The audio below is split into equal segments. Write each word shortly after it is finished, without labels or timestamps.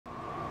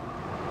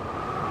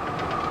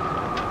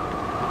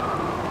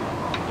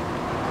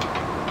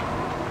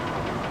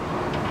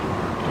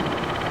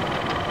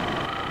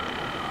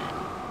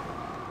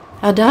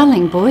Our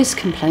darling boy's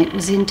complaint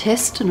was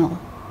intestinal.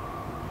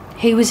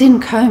 He was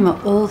in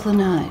coma all the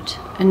night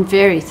and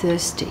very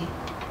thirsty.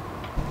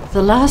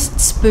 The last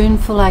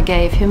spoonful I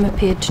gave him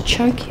appeared to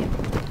choke him.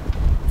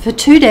 For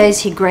 2 days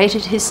he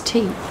grated his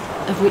teeth,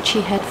 of which he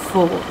had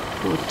 4,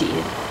 poor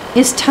dear.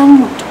 His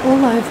tongue looked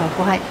all over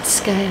white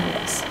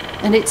scales,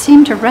 and it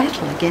seemed to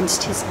rattle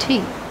against his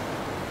teeth.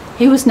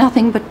 He was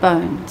nothing but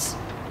bones,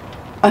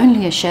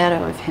 only a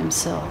shadow of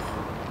himself.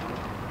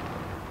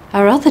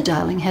 Our other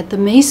darling had the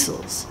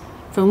measles,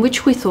 from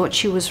which we thought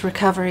she was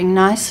recovering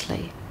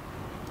nicely,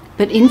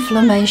 but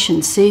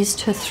inflammation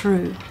seized her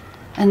through,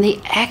 and the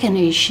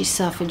agonies she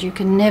suffered you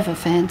can never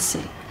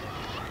fancy.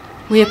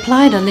 We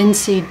applied a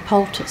linseed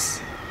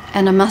poultice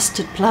and a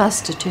mustard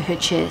plaster to her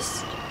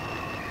chest.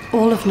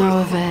 All of no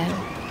avail.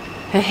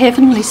 Her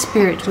heavenly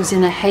spirit was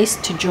in a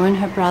haste to join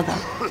her brother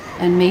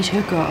and meet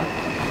her God.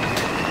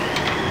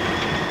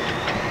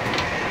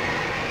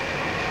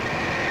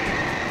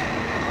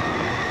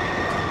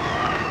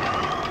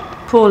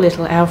 Poor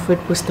little Alfred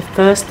was the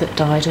first that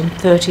died on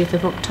 30th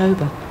of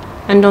October,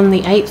 and on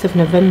the 8th of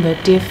November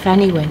dear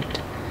Fanny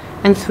went,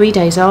 and 3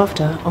 days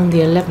after, on the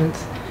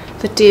 11th,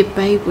 the dear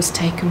babe was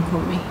taken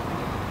from me.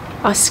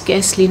 I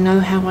scarcely know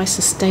how I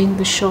sustained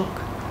the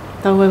shock,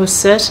 though I was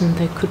certain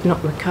they could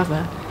not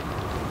recover.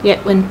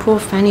 Yet when poor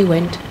Fanny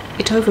went,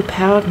 it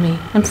overpowered me,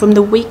 and from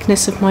the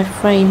weakness of my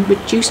frame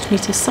reduced me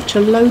to such a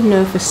low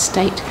nervous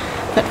state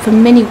that for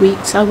many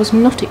weeks I was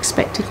not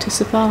expected to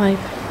survive.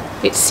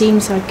 It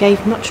seems I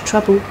gave much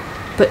trouble,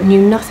 but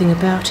knew nothing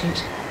about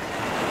it.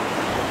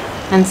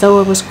 And though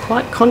I was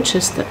quite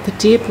conscious that the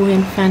dear boy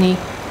and Fanny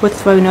were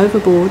thrown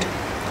overboard,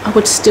 I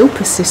would still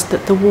persist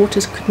that the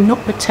waters could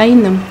not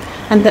retain them,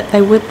 and that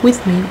they were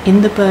with me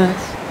in the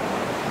berth.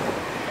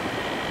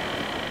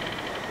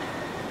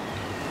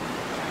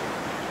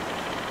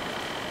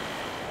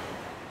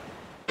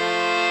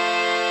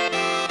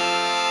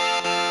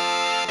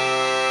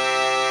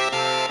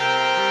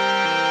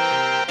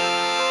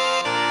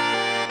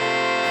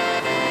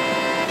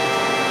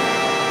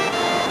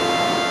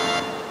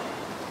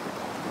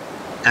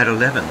 At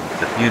 11,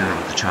 the funeral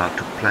of the child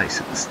took place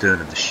at the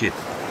stern of the ship.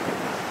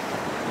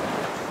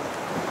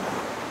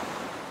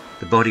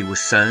 The body was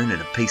sewn in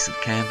a piece of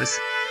canvas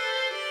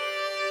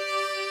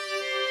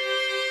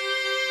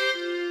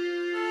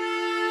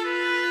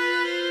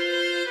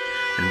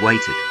and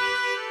weighted,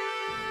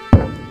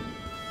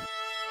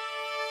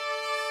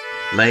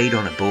 laid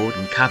on a board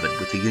and covered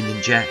with the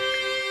Union Jack.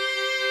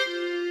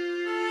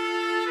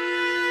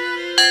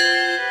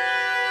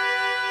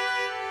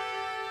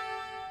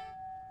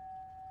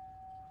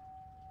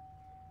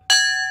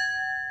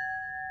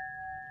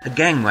 A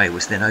gangway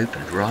was then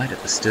opened right at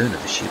the stern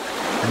of the ship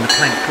and the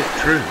plank put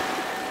through.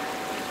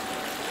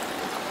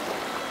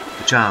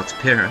 The child's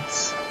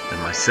parents and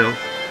myself,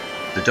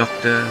 the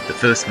doctor, the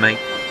first mate,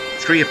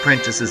 3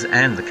 apprentices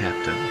and the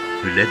captain,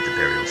 who led the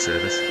burial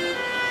service,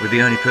 were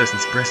the only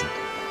persons present.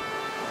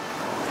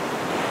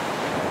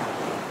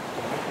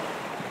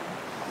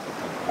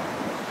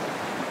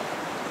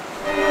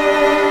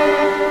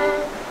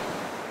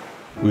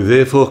 We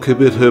therefore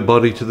commit her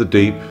body to the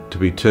deep, to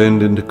be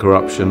turned into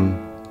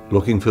corruption,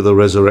 looking for the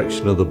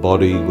resurrection of the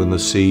body when the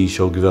sea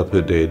shall give up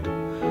her dead,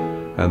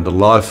 and the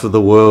life of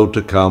the world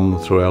to come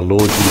through our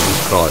Lord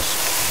Jesus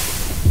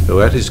Christ,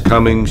 who at his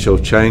coming shall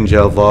change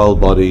our vile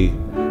body,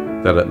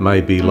 that it may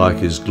be like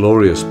his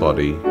glorious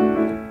body,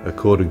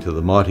 according to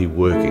the mighty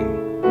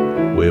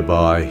working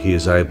whereby he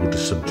is able to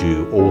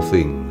subdue all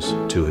things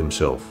to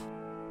himself.